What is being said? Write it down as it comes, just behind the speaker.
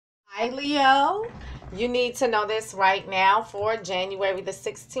Hi, Leo. You need to know this right now for January the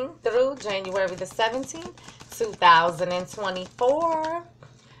 16th through January the 17th, 2024.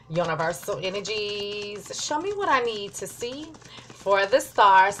 Universal energies, show me what I need to see for the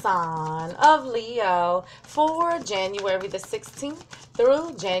star sign of Leo for January the 16th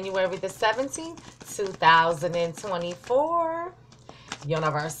through January the 17th, 2024.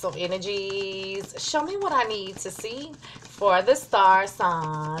 Universal energies, show me what I need to see for the star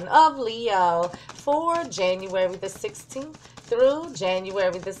sign of Leo for January the 16th through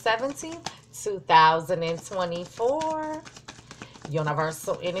January the 17th, 2024.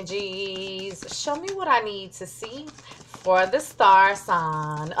 Universal energies, show me what I need to see for the star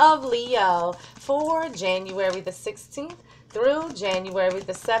sign of Leo for January the 16th through January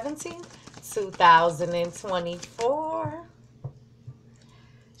the 17th, 2024.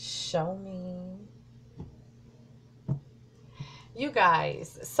 Show me. You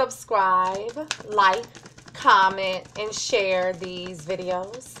guys, subscribe, like, comment, and share these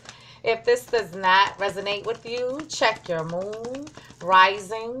videos. If this does not resonate with you, check your moon,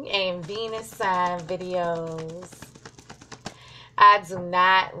 rising, and Venus sign videos. I do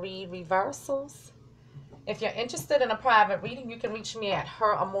not read reversals. If you're interested in a private reading, you can reach me at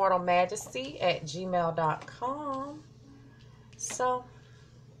Immortal Majesty at gmail.com. So,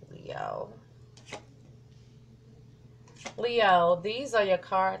 Leo, these are your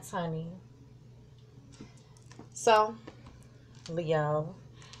cards, honey. So, Leo,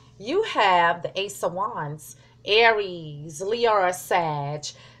 you have the Ace of Wands, Aries, Leo, or Sag.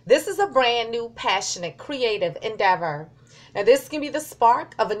 This is a brand new, passionate, creative endeavor. Now, this can be the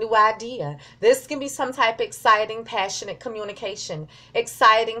spark of a new idea. This can be some type of exciting, passionate communication,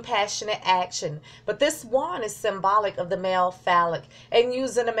 exciting, passionate action. But this wand is symbolic of the male phallic and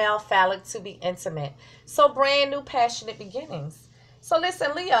using the male phallic to be intimate. So, brand new, passionate beginnings. So,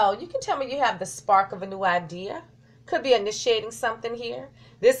 listen, Leo, you can tell me you have the spark of a new idea. Could be initiating something here.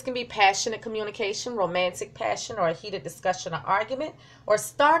 This can be passionate communication, romantic passion, or a heated discussion or argument, or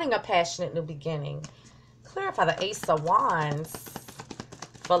starting a passionate new beginning. Clarify the Ace of Wands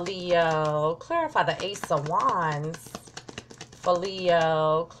for Leo. Clarify the Ace of Wands for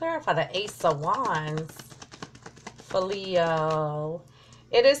Leo. Clarify the Ace of Wands for Leo.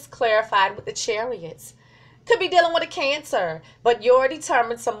 It is clarified with the Chariots. Could be dealing with a Cancer, but you're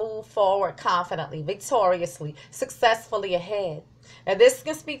determined to move forward confidently, victoriously, successfully ahead. Now, this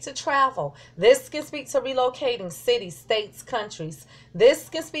can speak to travel. This can speak to relocating cities, states, countries. This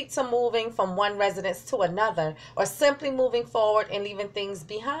can speak to moving from one residence to another, or simply moving forward and leaving things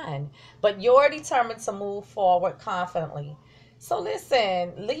behind. But you're determined to move forward confidently. So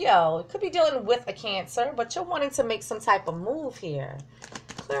listen, Leo, it could be dealing with a Cancer, but you're wanting to make some type of move here.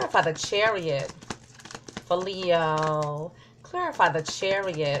 Clarify the Chariot for Leo. Clarify the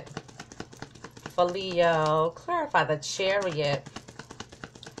Chariot for Leo. Clarify the Chariot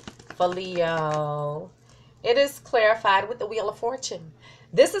for Leo. It is clarified with the Wheel of Fortune.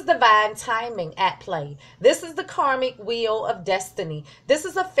 This is divine timing at play. This is the karmic wheel of destiny. This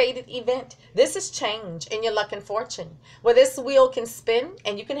is a fated event. This is change in your luck and fortune, where this wheel can spin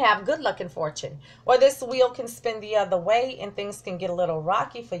and you can have good luck and fortune, or this wheel can spin the other way and things can get a little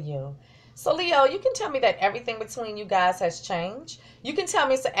rocky for you. So, Leo, you can tell me that everything between you guys has changed. You can tell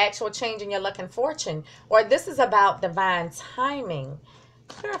me it's an actual change in your luck and fortune, or this is about divine timing.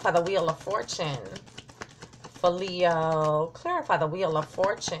 Clarify the Wheel of Fortune for Leo. Clarify the Wheel of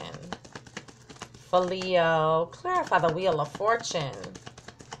Fortune for Leo. Clarify the Wheel of Fortune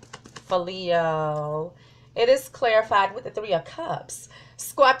for Leo. It is clarified with the Three of Cups.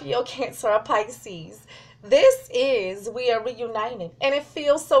 Scorpio, Cancer, or Pisces. This is, we are reunited, and it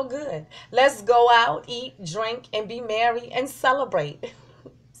feels so good. Let's go out, eat, drink, and be merry and celebrate.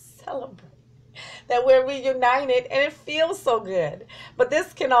 Celebrate that we're reunited, and it feels so good. But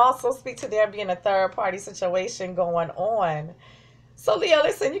this can also speak to there being a third-party situation going on. So, Leo,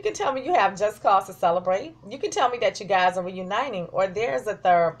 listen, you can tell me you have just cause to celebrate. You can tell me that you guys are reuniting, or there's a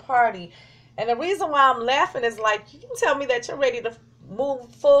third party. And the reason why I'm laughing is, like, you can tell me that you're ready to move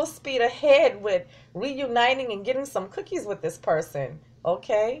full speed ahead with reuniting and getting some cookies with this person,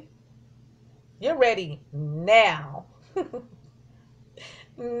 okay? You're ready now.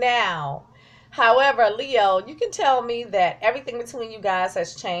 Now. However, Leo, you can tell me that everything between you guys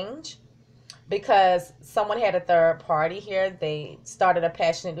has changed because someone had a third party here. They started a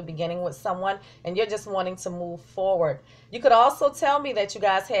passionate new beginning with someone, and you're just wanting to move forward. You could also tell me that you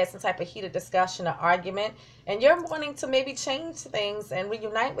guys had some type of heated discussion or argument, and you're wanting to maybe change things and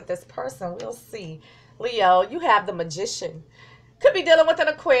reunite with this person. We'll see. Leo, you have the Magician. Could be dealing with an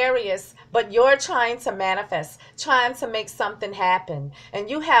Aquarius, but you're trying to manifest, trying to make something happen. And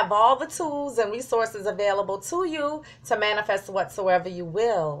you have all the tools and resources available to you to manifest whatsoever you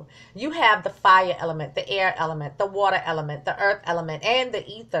will. You have the fire element, the air element, the water element, the earth element, and the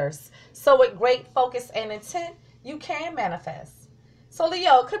ethers. So with great focus and intent, you can manifest. So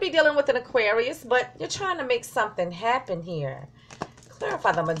Leo, could be dealing with an Aquarius, but you're trying to make something happen here.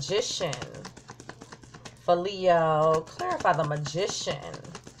 Clarify the Magician. For Leo, clarify the Magician.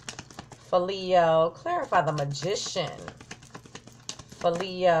 For Leo, clarify the Magician. For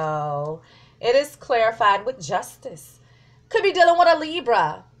Leo, it is clarified with justice. Could be dealing with a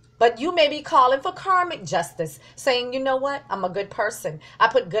Libra, but you may be calling for karmic justice, saying, you know what, I'm a good person. I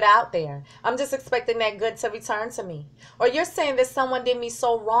put good out there. I'm just expecting that good to return to me. Or you're saying that someone did me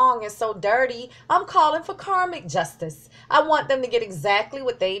so wrong and so dirty, I'm calling for karmic justice. I want them to get exactly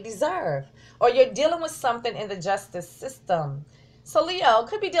what they deserve. Or you're dealing with something in the justice system. So Leo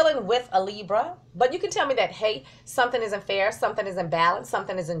could be dealing with a Libra, but you can tell me that, hey, something isn't fair, something isn't balanced,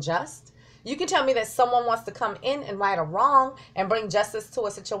 something isn't just. You can tell me that someone wants to come in and right a wrong and bring justice to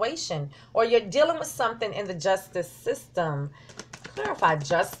a situation. Or you're dealing with something in the justice system. Clarify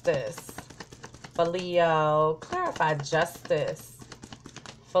justice. For Leo, clarify justice.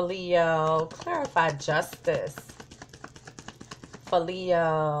 For Leo, clarify justice. For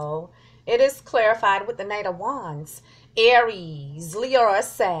Leo, it is clarified with the Knight of Wands. Aries, Leo, or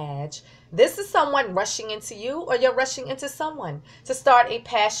Sag. This is someone rushing into you, or you're rushing into someone to start a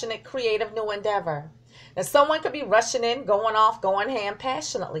passionate, creative new endeavor. Now, someone could be rushing in, going off, going ham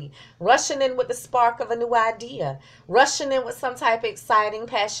passionately, rushing in with the spark of a new idea, rushing in with some type of exciting,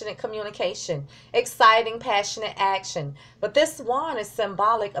 passionate communication, exciting, passionate action. But this wand is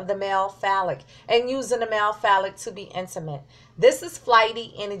symbolic of the male phallic and using the male phallic to be intimate. This is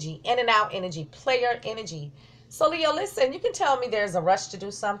flighty energy, in and out energy, player energy. So Leo, listen, you can tell me there's a rush to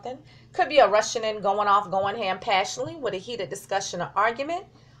do something. Could be a rushing in, going off, going ham passionately with a heated discussion or argument.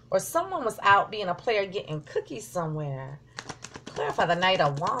 Or someone was out being a player getting cookies somewhere. Clarify the Knight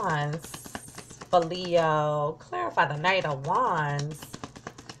of Wands. For Leo, clarify the Knight of Wands.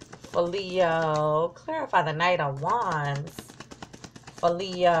 For Leo, clarify the Knight of Wands. For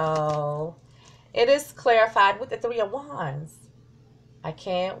Leo, it is clarified with the Three of Wands. I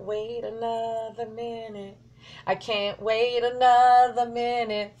can't wait another minute. I can't wait another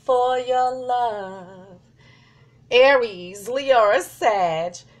minute for your love. Aries, Leo, or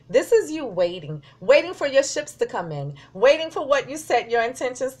Sag. This is you waiting for your ships to come in, waiting for what you set your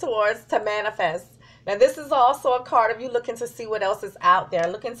intentions towards to manifest. Now, this is also a card of you looking to see what else is out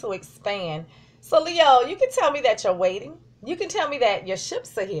there, looking to expand. So, Leo, you can tell me that you're waiting. You can tell me that your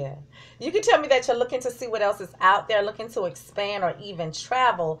ships are here. You can tell me that you're looking to see what else is out there, looking to expand or even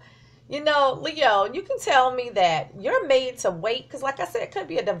travel. You know, Leo, you can tell me that you're made to wait because, like I said, it could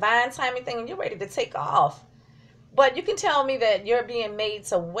be a divine timing thing and you're ready to take off. But you can tell me that you're being made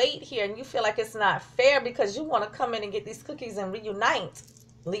to wait here and you feel like it's not fair because you want to come in and get these cookies and reunite,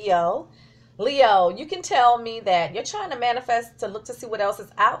 Leo. Leo, you can tell me that you're trying to manifest to look to see what else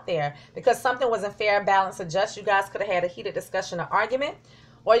is out there because something wasn't fair, balanced, or just. You guys could have had a heated discussion or argument,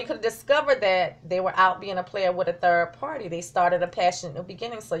 or you could have discovered that they were out being a player with a third party. They started a passionate new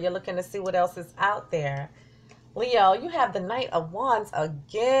beginning, so you're looking to see what else is out there. Leo, you have the Knight of Wands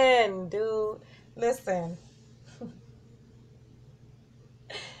again, dude. Listen.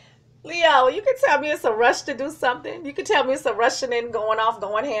 Leo, you can tell me it's a rush to do something. You can tell me it's a rushing in, going off,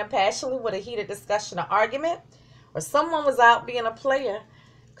 going ham passionately with a heated discussion or argument. Or someone was out being a player.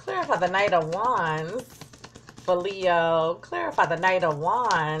 Clarify the Knight of Wands. For Leo, clarify the Knight of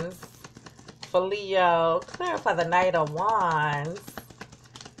Wands. For Leo, clarify the Knight of Wands.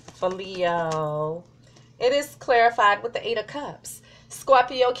 For Leo, it is clarified with the Eight of Cups.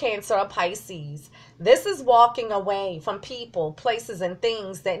 Scorpio, Cancer, or Pisces. This is walking away from people, places, and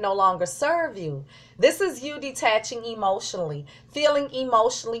things that no longer serve you. This is you detaching emotionally, feeling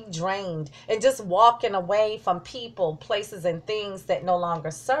emotionally drained, and just walking away from people, places, and things that no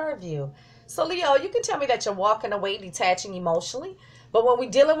longer serve you. So, Leo, you can tell me that you're walking away, detaching emotionally. But when we're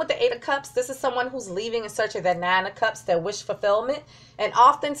dealing with the Eight of Cups, this is someone who's leaving in search of their Nine of Cups, their wish fulfillment. And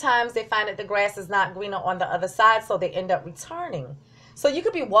oftentimes they find that the grass is not greener on the other side, so they end up returning. So you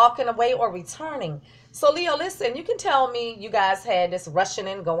could be walking away or returning. So Leo, listen, you can tell me you guys had this rushing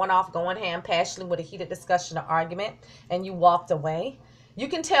in, going off, going ham passionately with a heated discussion or argument, and you walked away. You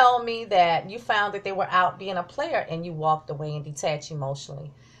can tell me that you found that they were out being a player and you walked away and detached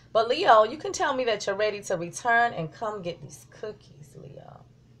emotionally. But Leo, you can tell me that you're ready to return and come get these cookies, Leo.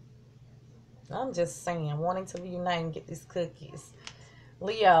 I'm just saying, wanting to reunite and get these cookies.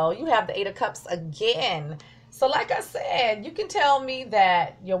 Leo, you have the Eight of Cups again. So like I said, you can tell me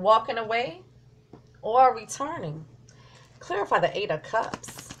that you're walking away or returning. Clarify the Eight of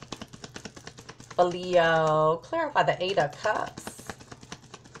Cups. For Leo, clarify the Eight of Cups.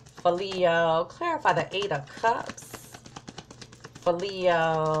 For Leo, clarify the Eight of Cups. For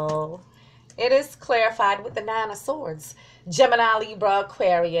Leo, it is clarified with the Nine of Swords. Gemini, Libra,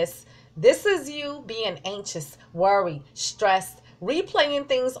 Aquarius. This is you being anxious, worried, stressed, replaying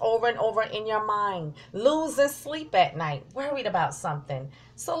things over and over in your mind, losing sleep at night, worried about something.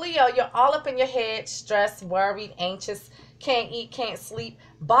 So Leo, you're all up in your head, stressed, worried, anxious, can't eat, can't sleep,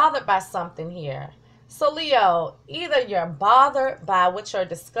 bothered by something here. So Leo, either you're bothered by what you're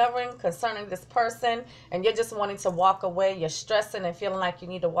discovering concerning this person and you're just wanting to walk away, you're stressing and feeling like you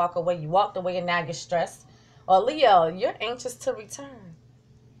need to walk away, you walked away and now you're stressed. Or Leo, you're anxious to return.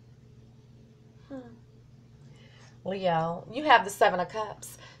 Leo, you have the Seven of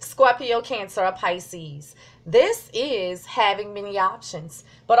Cups. Scorpio, Cancer, or Pisces. This is having many options,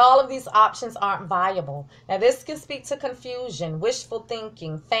 but all of these options aren't viable. Now, this can speak to confusion, wishful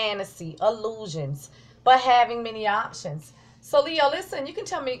thinking, fantasy, illusions, but having many options. So, Leo, listen, you can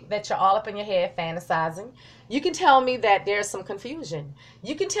tell me that you're all up in your head fantasizing. You can tell me that there's some confusion.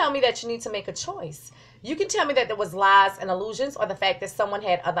 You can tell me that you need to make a choice. You can tell me that there was lies and illusions or the fact that someone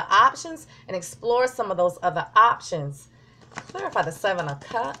had other options and explore some of those other options. Clarify the Seven of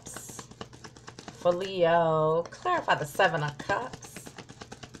Cups. For Leo, clarify the Seven of Cups.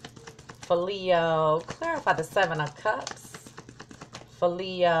 For Leo, clarify the Seven of Cups. For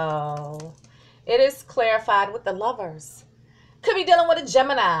Leo, it is clarified with the Lovers. Could be dealing with a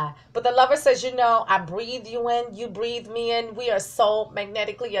Gemini, but the Lover says, you know, I breathe you in, you breathe me in. We are so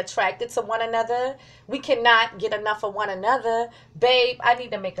magnetically attracted to one another. We cannot get enough of one another. Babe, I need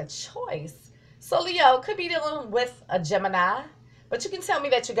to make a choice. So Leo could be dealing with a Gemini, but you can tell me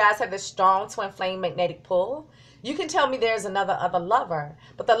that you guys have this strong twin flame magnetic pull. You can tell me there's other lover,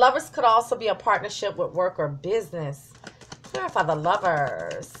 but the Lovers could also be a partnership with work or business. Clarify the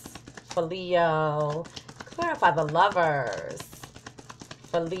Lovers. For Leo, clarify the Lovers.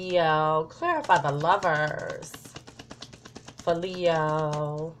 For Leo, clarify the Lovers. For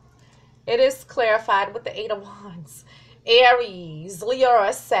Leo, it is clarified with the Eight of Wands. Aries, Leo,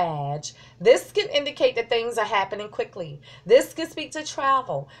 or Sag. This can indicate that things are happening quickly. This can speak to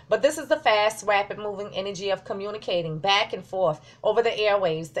travel, but this is the fast, rapid moving energy of communicating back and forth over the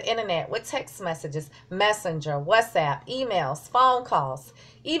airwaves, the internet, with text messages, messenger, WhatsApp, emails, phone calls,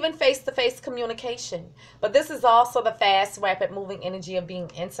 even face-to-face communication. But this is also the fast, rapid moving energy of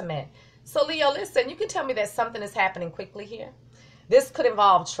being intimate. So Leo, listen, you can tell me that something is happening quickly here. This could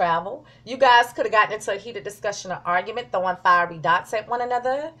involve travel. You guys could have gotten into a heated discussion or argument, throwing fiery dots at one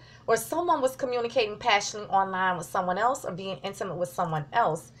another. Or someone was communicating passionately online with someone else or being intimate with someone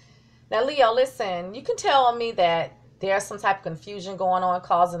else. Now, Leo, listen, you can tell me that there's some type of confusion going on,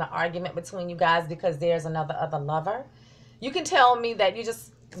 causing an argument between you guys because there's other lover. You can tell me that you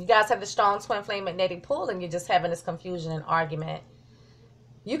guys have the strong twin flame magnetic pull and you're just having this confusion and argument.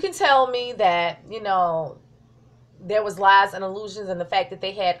 You can tell me that, you know, there was lies and illusions and the fact that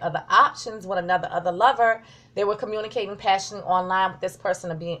they had other options with other lover. They were communicating passionately online with this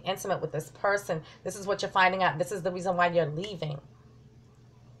person or being intimate with this person. This is what you're finding out. This is the reason why you're leaving.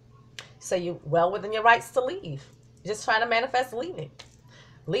 So you well within your rights to leave. You're just trying to manifest leaving.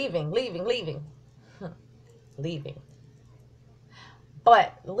 Leaving. Leaving.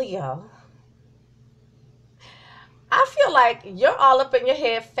 But Leo, I feel like you're all up in your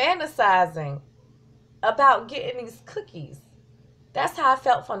head fantasizing about getting these cookies. That's how I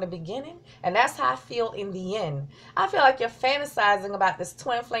felt from the beginning, and that's how I feel in the end. I feel like you're fantasizing about this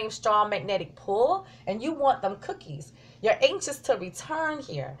twin flame strong magnetic pull, and you want them cookies. You're anxious to return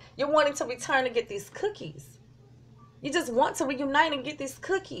here. You're wanting to return to get these cookies. You just want to reunite and get these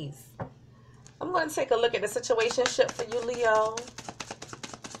cookies. I'm going to take a look at the situationship for you, Leo.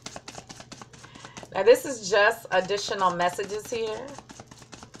 Now, this is just additional messages here.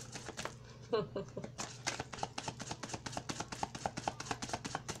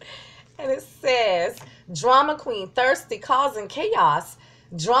 And it says, drama queen, thirsty, causing chaos.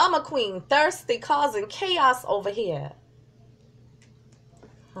 Drama queen, thirsty, causing chaos over here.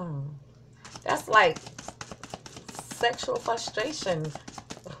 That's like sexual frustration.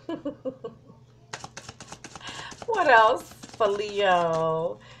 What else for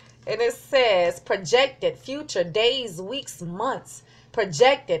Leo? And it says, projected future days, weeks, months.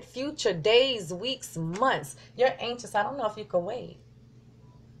 Projected future days, weeks, months. You're anxious. I don't know if you can wait.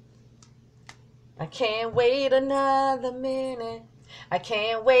 I can't wait another minute. I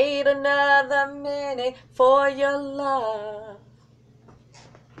can't wait another minute for your love.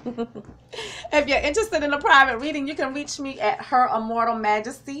 If you're interested in a private reading, you can reach me at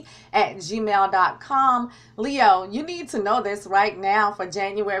herimmortalmajesty@gmail.com. Leo, you need to know this right now for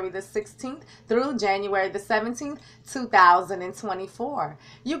January the 16th through January the 17th, 2024.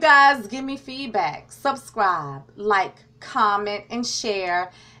 You guys give me feedback, subscribe, like, comment, and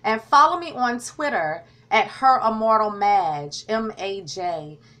share, and follow me on Twitter at herimmortalmaj,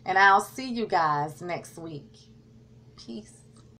 M-A-J, and I'll see you guys next week. Peace.